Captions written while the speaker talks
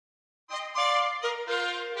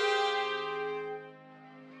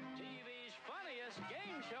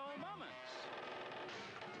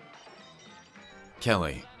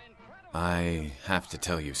Kelly, I have to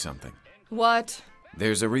tell you something. What?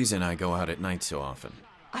 There's a reason I go out at night so often.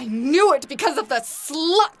 I knew it because of the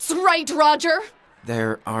sluts, right, Roger?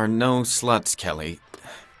 There are no sluts, Kelly.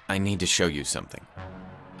 I need to show you something.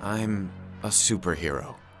 I'm a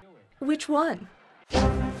superhero. Which one?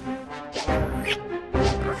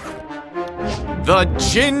 The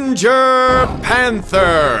Ginger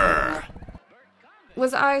Panther!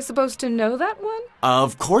 Was I supposed to know that one?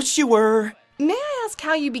 Of course you were. May I ask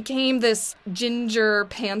how you became this Ginger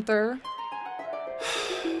Panther?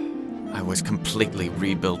 I was completely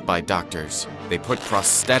rebuilt by doctors. They put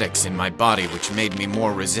prosthetics in my body which made me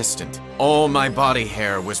more resistant. All my body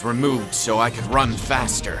hair was removed so I could run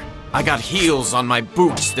faster. I got heels on my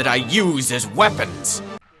boots that I use as weapons.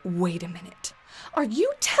 Wait a minute. Are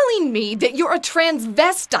you telling me that you're a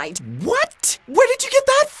transvestite? What? Where did you get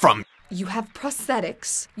that from? You have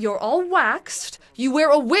prosthetics, you're all waxed, you wear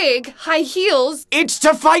a wig, high heels. It's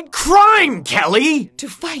to fight crime, Kelly! To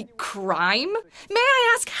fight crime? May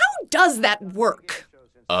I ask, how does that work?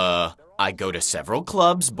 I go to several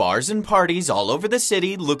clubs, bars, and parties all over the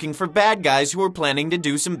city looking for bad guys who are planning to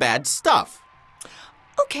do some bad stuff.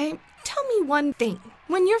 Okay, tell me one thing.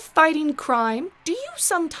 When you're fighting crime, do you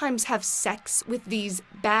sometimes have sex with these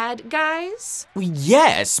bad guys? Well,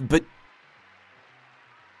 yes, but...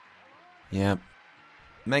 Yep.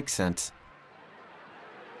 Makes sense.